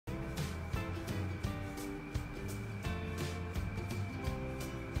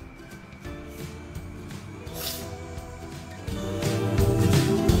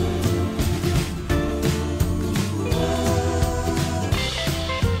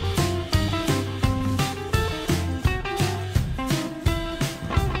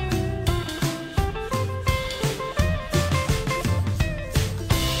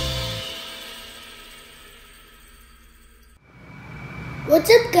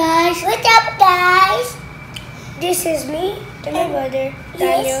What's up, guys? What's up, guys? This is me and my brother,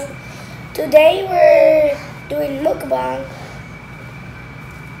 Daniel. Yes. Today we're doing mukbang.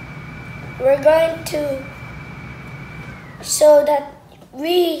 We're going to show that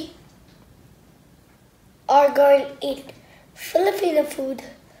we are going to eat Filipino food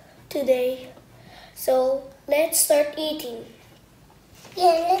today. So let's start eating.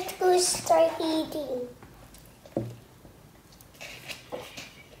 Yeah, let's go start eating.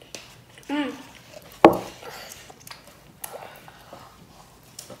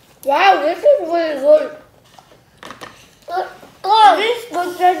 Wow, this is really good. This is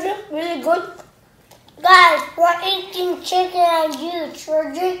good, Treasure. Really good. Guys, we're eating chicken and juice.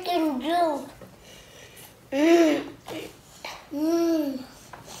 We're drinking juice. Mmm. Mmm.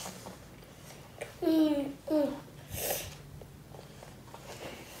 Mmm. Mmm.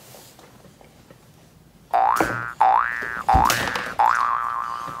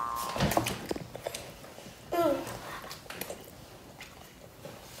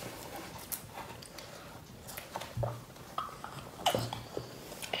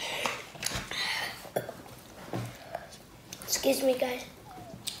 Excuse me, guys.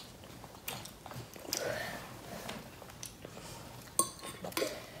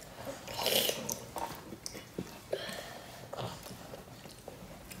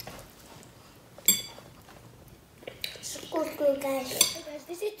 Good, guys. Hey guys,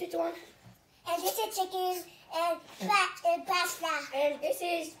 this is chicharon. And this is chicken and pasta. And this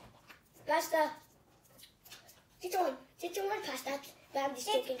is pasta. Chicharon pasta. But I'm just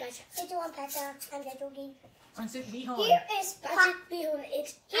joking, guys. It's one pasta. I'm just joking. Pancit bihon. Here is Pancit bihon.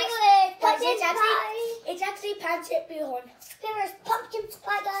 Guys, It's actually pancit bihon. Here is pumpkin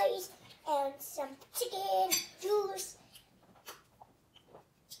pie, guys, and some chicken, juice,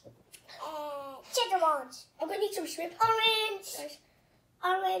 and chicharon, I'm gonna need some shrimp. orange, Guys.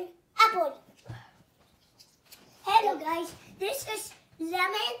 orange, apple. Hello, guys. This is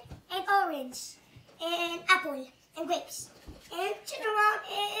lemon and orange, and apple and grapes, and chicharon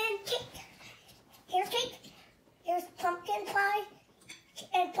and cake. Here's cake. Here's pumpkin pie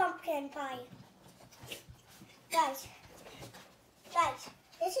and pumpkin pie. Guys,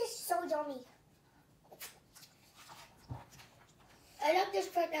 this is so yummy. I love this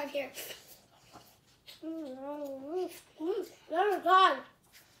part down here. Oh my God.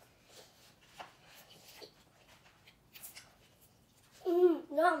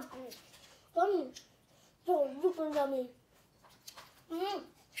 Yum. Yummy. So super yummy.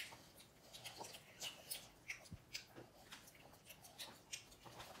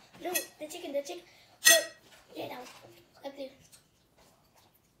 No, the chicken. Look, lay down. Up there.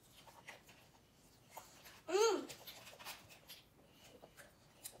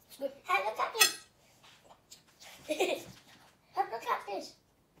 Good. Hey, look at this. Hey, look at this.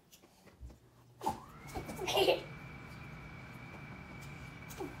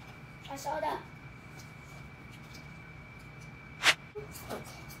 I saw that.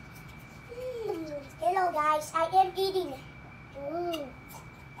 Hello, guys. I am eating.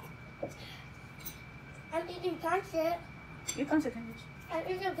 I'm eating pancit. Eat pancit, Genrich. I'm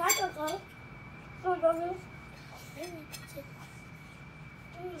eating pancit, guys. So yummy.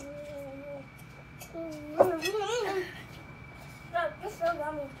 It's so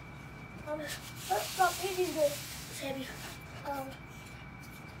yummy. Let's stop eating this. It's heavy.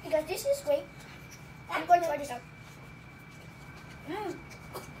 Because this is great. I'm going to try this out.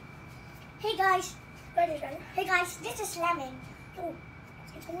 Hey guys. Try this, right? Hey guys, this is lemon. Oh,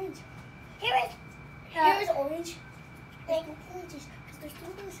 it's orange. Here is Here is orange. Like oranges, because there's two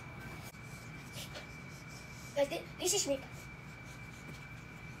of those. Guys, this is shrimp.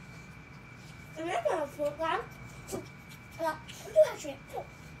 I'm not gonna put that. We do have shrimp. Look.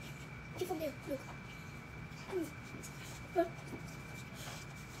 See from there. Look. Look.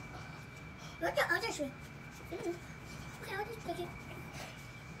 Look at the other shrimp. Okay, I'll just take it.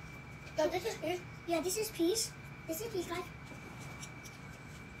 Guys, this is fish. Yeah, this is peas. This is peas, guys.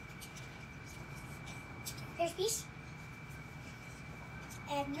 There's peas.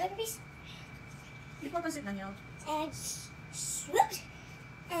 And another piece. Eat more pancit, Daniel. And swoop.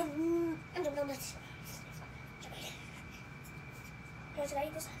 And I don't know nuts. Guys, I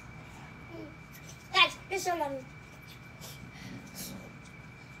eat this. Guys, this is so yummy.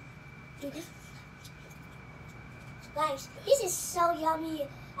 Do this. Guys, this is so yummy.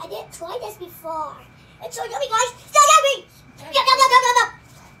 I didn't try this before. It's so yummy, guys. So yummy! Yum, yum, yum, yum, yum, yum.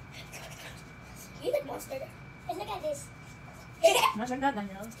 You like monster. And look at this. Not like that,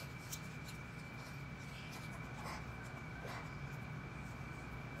 Daniel.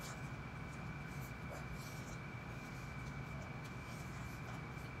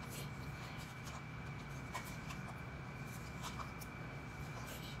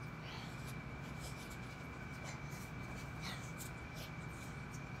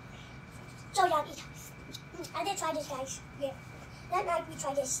 so yummy. I did try this, guys. Yeah. That night we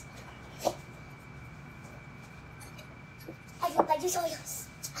tried this. I look like this oils.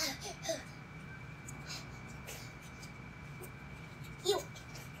 You.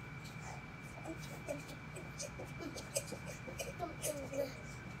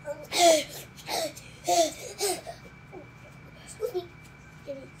 Excuse me.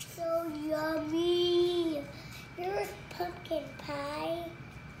 So yummy. Here's pumpkin pie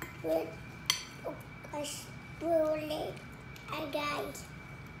with a spoon and guys.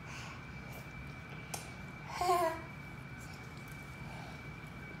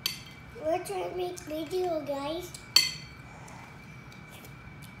 We're trying to make video, guys.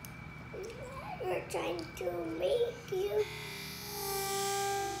 We're trying to make you.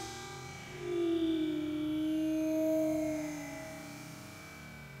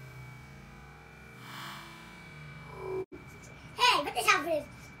 Hey, what is happening?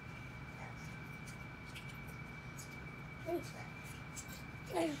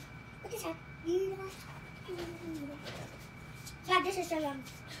 What is happening? Yeah, this is so yum.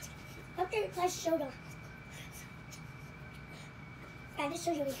 After the class soda. Yeah, this is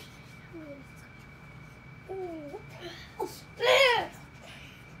so yummy.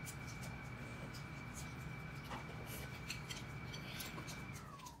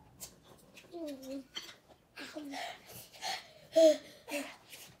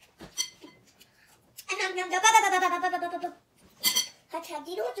 Do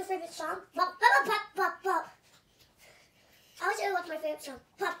you know what's your favorite song? Pop, pop, pop, pop, pop. I was saying what's my favorite song.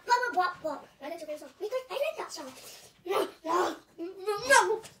 Pop, pop, pop, pop. I like your favorite song. Because I like that song. No, no,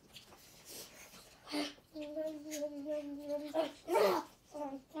 no.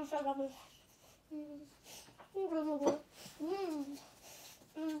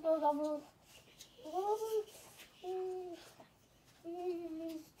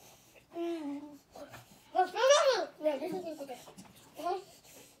 Yeah, this is okay.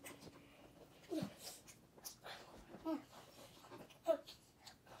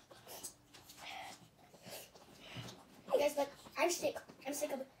 Hey guys, but I'm sick. I'm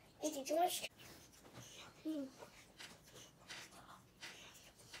sick of eating too much.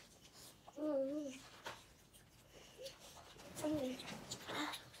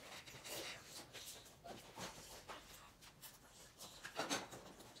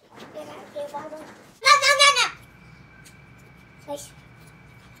 Nice.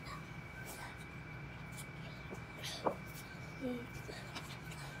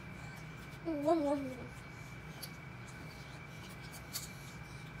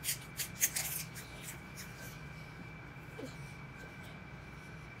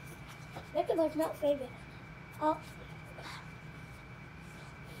 That was not favorite. Oh.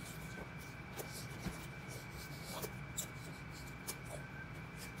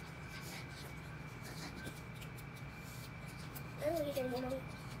 I'm eating one.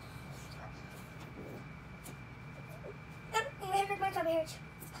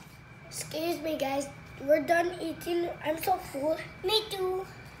 Excuse me, guys. We're done eating. I'm so full. Me too.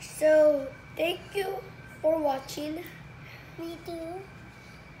 So, thank you for watching. Me too.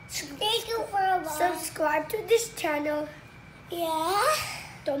 Thank you for watching. Subscribe to this channel. Yeah.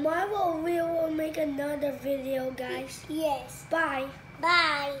 Tomorrow we will make another video, guys. Yes. Bye.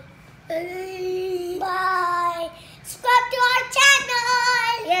 Bye. Bye. Bye. Subscribe to our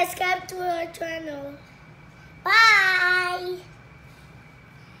channel. Yes, subscribe to our channel. Bye.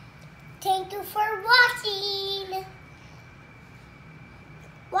 Thank you for watching.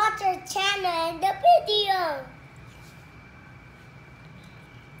 Watch our channel and the video.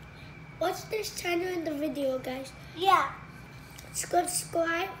 Watch this channel in the video, guys. Yeah.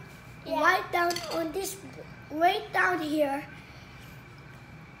 Subscribe. Yeah. Right down here.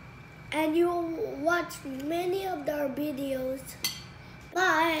 And you'll watch many of our videos.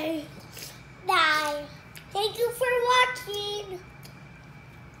 Bye. Bye. Thank you for watching.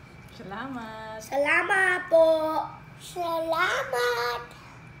 Salamat Salamat po. Salamat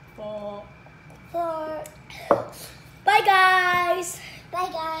po. for. Bye, guys. Bye,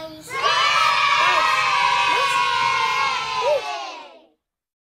 guys.